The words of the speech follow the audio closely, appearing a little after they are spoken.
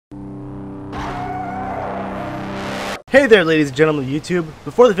Hey there, ladies and gentlemen of YouTube.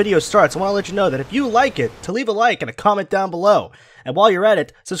 Before the video starts, I want to let you know that if you like it, to leave a like and a comment down below. And while you're at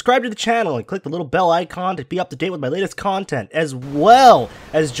it, subscribe to the channel and click the little bell icon to be up to date with my latest content, as well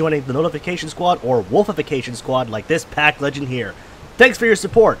as joining the notification squad or wolfification squad like this pack legend here. Thanks for your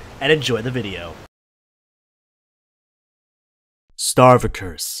support, and enjoy the video.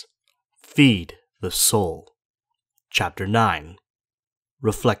 Starvicurse. Feed the Soul. Chapter 9.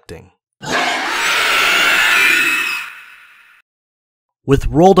 Reflecting. With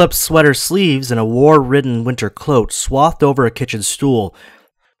rolled-up sweater sleeves and a war-ridden winter cloak swathed over a kitchen stool,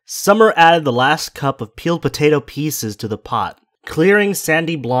 Summer added the last cup of peeled potato pieces to the pot. Clearing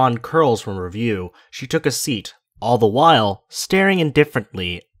sandy blonde curls from her view, she took a seat, all the while staring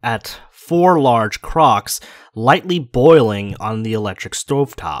indifferently at 4 large crocks lightly boiling on the electric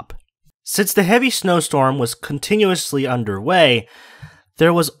stovetop. Since the heavy snowstorm was continuously underway,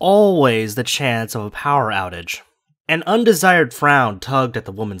 there was always the chance of a power outage. An undesired frown tugged at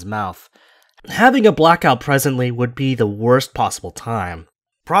the woman's mouth. Having a blackout presently would be the worst possible time.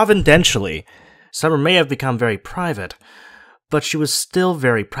 Providentially, Summer may have become very private, but she was still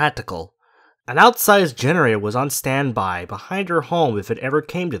very practical. An outsized generator was on standby behind her home if it ever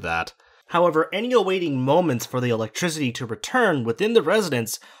came to that. However, any awaiting moments for the electricity to return within the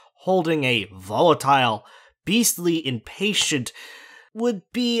residence, holding a volatile, beastly impatient, would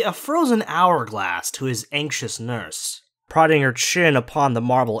be a frozen hourglass to his anxious nurse. Prodding her chin upon the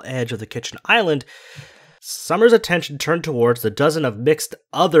marble edge of the kitchen island, Summer's attention turned towards the dozen of mixed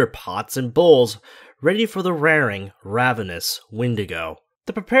other pots and bowls, ready for the raring, ravenous Wendigo.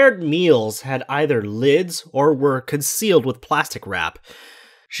 The prepared meals had either lids or were concealed with plastic wrap.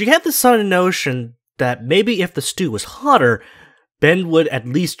 She had the sudden notion that maybe if the stew was hotter, Ben would at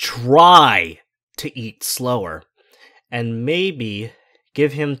least try to eat slower, and maybe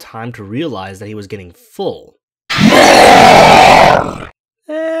give him time to realize that he was getting full.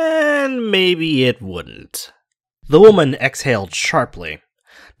 And maybe it wouldn't. The woman exhaled sharply.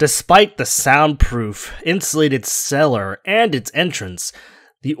 Despite the soundproof, insulated cellar and its entrance,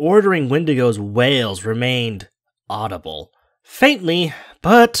 the ordering Wendigo's wails remained audible. Faintly,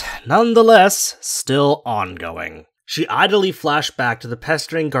 but nonetheless still ongoing. She idly flashed back to the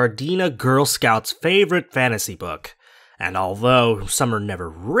pestering Gardena Girl Scout's favorite fantasy book. And although Summer never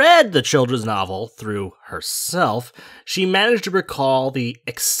read the children's novel through herself, she managed to recall the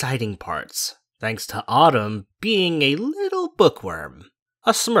exciting parts, thanks to Autumn being a little bookworm.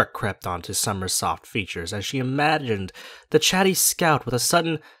 A smirk crept onto Summer's soft features as she imagined the chatty scout with a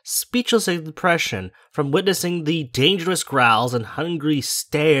sudden, speechless impression from witnessing the dangerous growls and hungry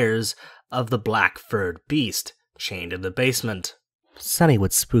stares of the black-furred beast chained in the basement. Sunny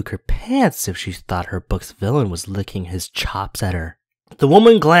would spook her pants if she thought her book's villain was licking his chops at her. The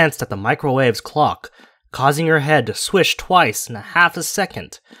woman glanced at the microwave's clock, causing her head to swish twice in a half a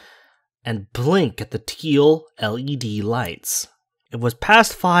second, and blink at the teal LED lights. It was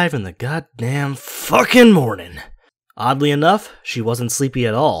past 5 in the goddamn fucking morning. Oddly enough, she wasn't sleepy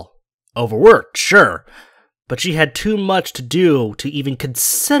at all. Overworked, sure, but she had too much to do to even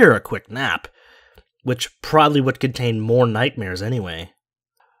consider a quick nap, which probably would contain more nightmares anyway.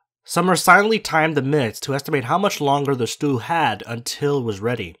 Summer silently timed the minutes to estimate how much longer the stew had until it was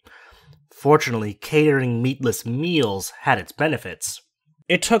ready. Fortunately, catering meatless meals had its benefits.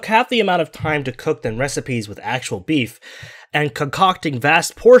 It took half the amount of time to cook than recipes with actual beef, and concocting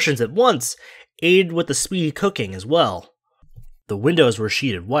vast portions at once aided with the speedy cooking as well. The windows were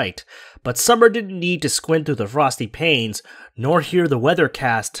sheeted white, but Summer didn't need to squint through the frosty panes, nor hear the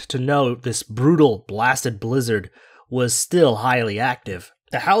weathercast to know this brutal, blasted blizzard was still highly active.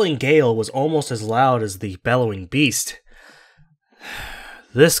 The howling gale was almost as loud as the bellowing beast.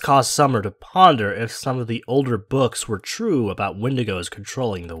 This caused Summer to ponder if some of the older books were true about Wendigos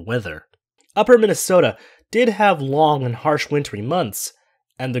controlling the weather. Upper Minnesota did have long and harsh wintry months,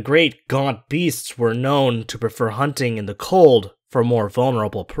 and the great gaunt beasts were known to prefer hunting in the cold for more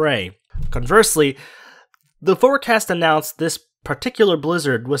vulnerable prey. Conversely, the forecast announced this particular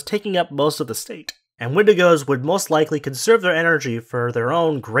blizzard was taking up most of the state, and Wendigos would most likely conserve their energy for their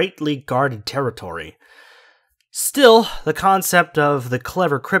own greatly guarded territory. Still, the concept of the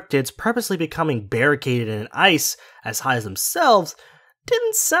clever cryptids purposely becoming barricaded in ice as high as themselves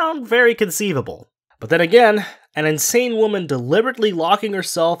didn't sound very conceivable. But then again, an insane woman deliberately locking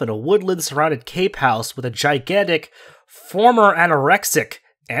herself in a woodland-surrounded cape house with a gigantic, former anorexic,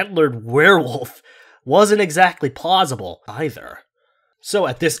 antlered werewolf wasn't exactly plausible either. So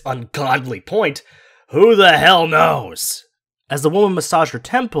at this ungodly point, who the hell knows? As the woman massaged her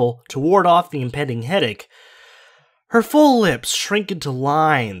temple to ward off the impending headache, Her full lips shrink into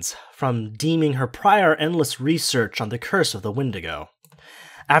lines from deeming her prior endless research on the curse of the Wendigo.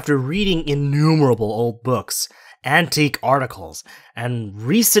 After reading innumerable old books, antique articles, and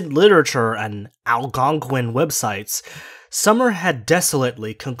recent literature and Algonquin websites, Summer had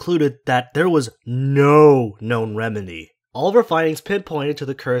desolately concluded that there was no known remedy. All of her findings pinpointed to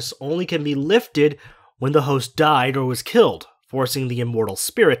the curse only can be lifted when the host died or was killed, forcing the immortal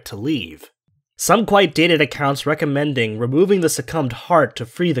spirit to leave. Some quite dated accounts recommending removing the succumbed heart to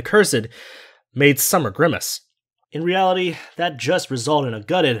free the cursed made Summer grimace. In reality, that just resulted in a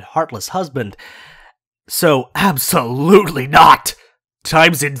gutted, heartless husband. So absolutely not!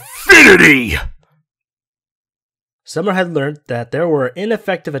 Times infinity! Summer had learned that there were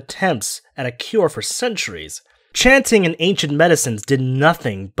ineffective attempts at a cure for centuries. Chanting and ancient medicines did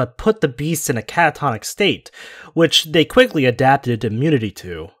nothing but put the beasts in a catatonic state, which they quickly adapted immunity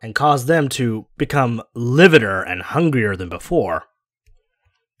to, and caused them to become livider and hungrier than before.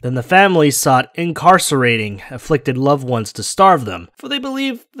 Then the family sought incarcerating afflicted loved ones to starve them, for they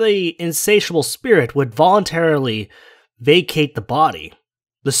believed the insatiable spirit would voluntarily vacate the body.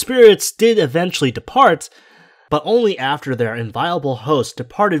 The spirits did eventually depart, but only after their inviolable host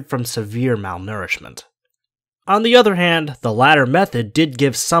departed from severe malnourishment. On the other hand, the latter method did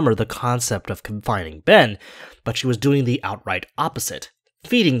give Summer the concept of confining Ben, but she was doing the outright opposite,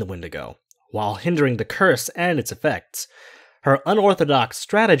 feeding the Wendigo, while hindering the curse and its effects. Her unorthodox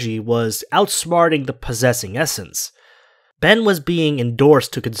strategy was outsmarting the possessing essence. Ben was being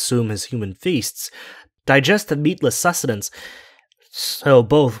endorsed to consume his human feasts, digest the meatless sustenance, so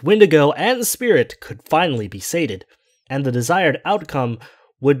both Wendigo and Spirit could finally be sated, and the desired outcome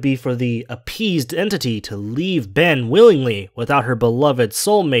would be for the appeased entity to leave Ben willingly without her beloved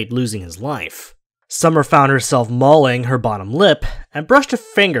soulmate losing his life. Summer found herself mauling her bottom lip, and brushed a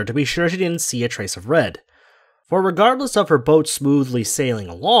finger to be sure she didn't see a trace of red. For regardless of her boat smoothly sailing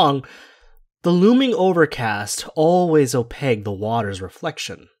along, the looming overcast always opaqued the water's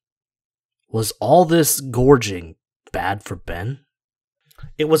reflection. Was all this gorging bad for Ben?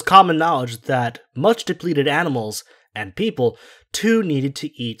 It was common knowledge that much depleted animals and people too needed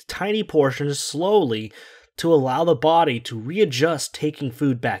to eat tiny portions slowly to allow the body to readjust taking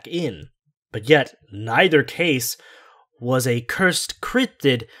food back in. But yet, neither case was a cursed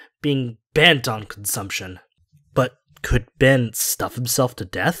cryptid being bent on consumption. But could Ben stuff himself to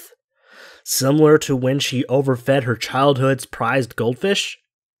death? Similar to when she overfed her childhood's prized goldfish?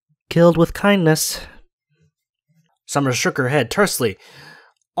 Killed with kindness. Summer shook her head tersely,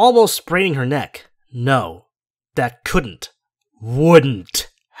 almost spraining her neck. No, that wouldn't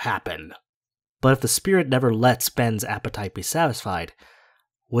happen. But if the spirit never lets Ben's appetite be satisfied,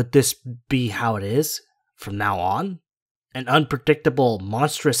 would this be how it is from now on? An unpredictable,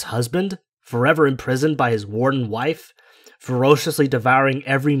 monstrous husband, forever imprisoned by his warden wife, ferociously devouring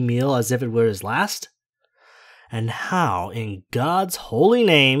every meal as if it were his last? And how, in God's holy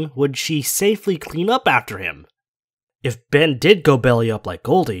name, would she safely clean up after him? If Ben did go belly up like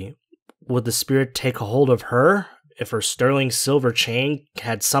Goldie, would the spirit take a hold of her if her sterling silver chain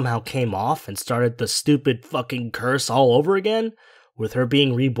had somehow came off and started the stupid fucking curse all over again, with her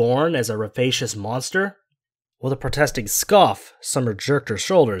being reborn as a rapacious monster? With a protesting scoff, Summer jerked her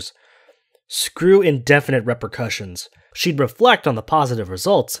shoulders. Screw indefinite repercussions. She'd reflect on the positive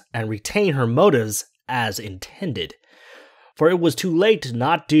results and retain her motives as intended. For it was too late to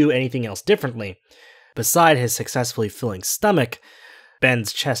not do anything else differently. Beside his successfully filling stomach,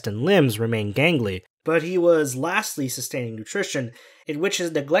 Ben's chest and limbs remained gangly, but he was lastly sustaining nutrition, in which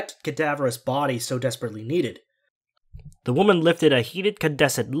his neglected cadaverous body so desperately needed. The woman lifted a heated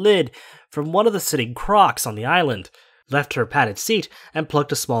condensate lid from one of the sitting crocks on the island, left her padded seat, and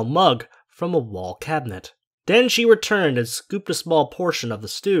plucked a small mug from a wall cabinet. Then she returned and scooped a small portion of the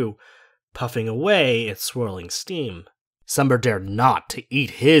stew, puffing away its swirling steam. Summer dared not to eat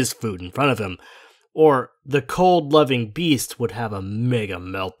his food in front of him, or the cold-loving beast would have a mega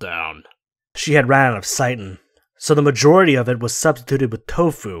meltdown. She had ran out of seitan, so the majority of it was substituted with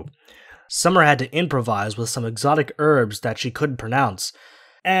tofu. Summer had to improvise with some exotic herbs that she couldn't pronounce,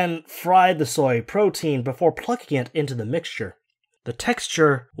 and fried the soy protein before plucking it into the mixture. The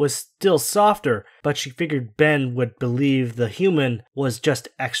texture was still softer, but she figured Ben would believe the human was just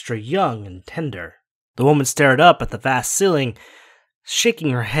extra young and tender. The woman stared up at the vast ceiling,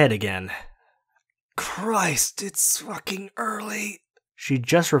 shaking her head again. Christ, it's fucking early. She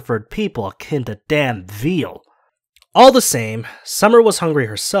just referred people akin to damned veal. All the same, Summer was hungry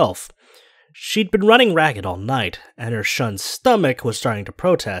herself. She'd been running ragged all night, and her shunned stomach was starting to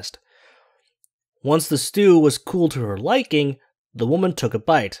protest. Once the stew was cool to her liking, the woman took a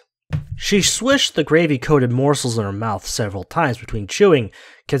bite. She swished the gravy-coated morsels in her mouth several times between chewing,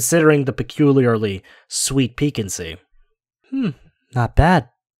 considering the peculiarly sweet piquancy. Not bad,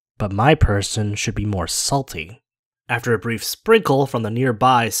 but my person should be more salty. After a brief sprinkle from the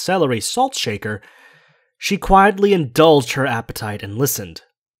nearby celery salt shaker, she quietly indulged her appetite and listened.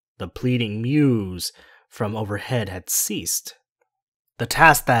 The pleading mews from overhead had ceased. The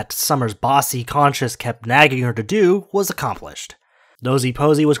task that Summer's bossy conscience kept nagging her to do was accomplished. Nosy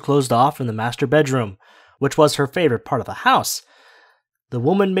Posy was closed off in the master bedroom, which was her favorite part of the house. The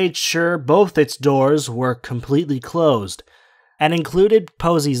woman made sure both its doors were completely closed, and included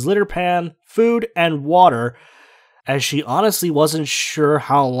Posy's litter pan, food, and water, as she honestly wasn't sure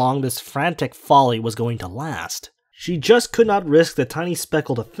how long this frantic folly was going to last. She just could not risk the tiny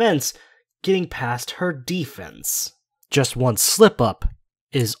speckled offense getting past her defense. Just one slip-up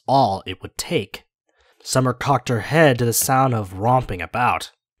is all it would take. Summer cocked her head to the sound of romping about,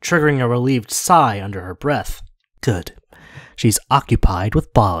 triggering a relieved sigh under her breath. Good. She's occupied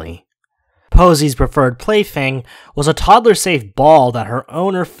with Bolly. Posy's preferred plaything was a toddler-safe ball that her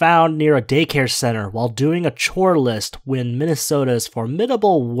owner found near a daycare center while doing a chore list when Minnesota's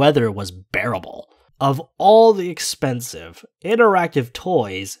formidable weather was bearable. Of all the expensive, interactive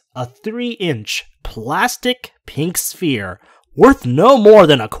toys, a 3-inch plastic pink sphere, worth no more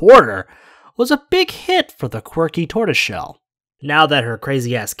than $0.25, was a big hit for the quirky tortoiseshell. Now that her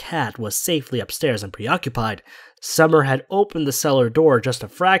crazy-ass cat was safely upstairs and preoccupied, Summer had opened the cellar door just a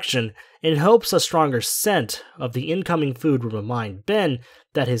fraction in hopes a stronger scent of the incoming food would remind Ben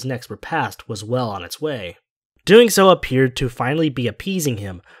that his next repast was well on its way. Doing so appeared to finally be appeasing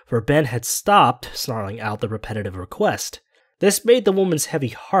him, for Ben had stopped snarling out the repetitive request. This made the woman's heavy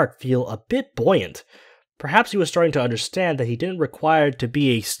heart feel a bit buoyant. Perhaps he was starting to understand that he didn't require to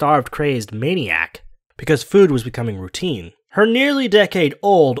be a starved, crazed maniac, because food was becoming routine. Her nearly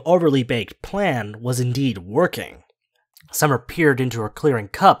decade-old, overly baked plan was indeed working. Summer peered into her clearing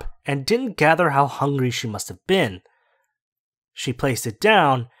cup and didn't gather how hungry she must have been. She placed it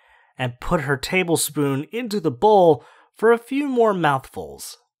down and put her tablespoon into the bowl for a few more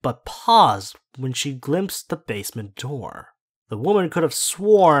mouthfuls, but paused when she glimpsed the basement door. The woman could have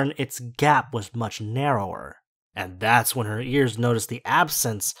sworn its gap was much narrower, and that's when her ears noticed the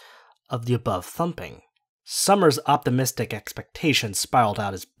absence of the above thumping. Summer's optimistic expectations spiraled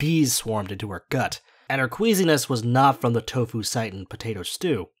out as bees swarmed into her gut, and her queasiness was not from the tofu sight potato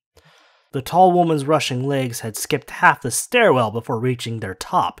stew. The tall woman's rushing legs had skipped half the stairwell before reaching their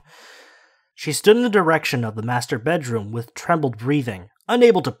top. She stood in the direction of the master bedroom with trembled breathing,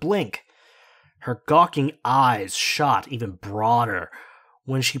 unable to blink. Her gawking eyes shot even broader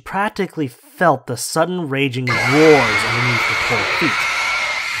when she practically felt the sudden raging roars underneath her cold feet.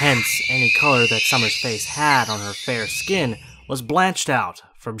 Hence, any color that Summer's face had on her fair skin was blanched out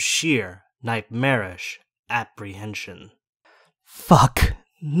from sheer, nightmarish apprehension. Fuck,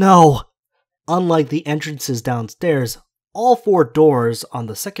 no! Unlike the entrances downstairs, all 4 doors on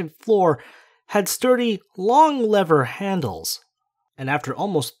the second floor had sturdy, long lever handles, and after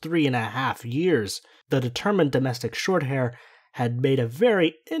almost 3.5 years, the determined domestic shorthair had made a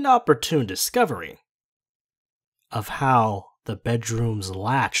very inopportune discovery of how the bedroom's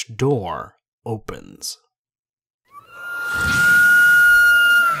latch door opens.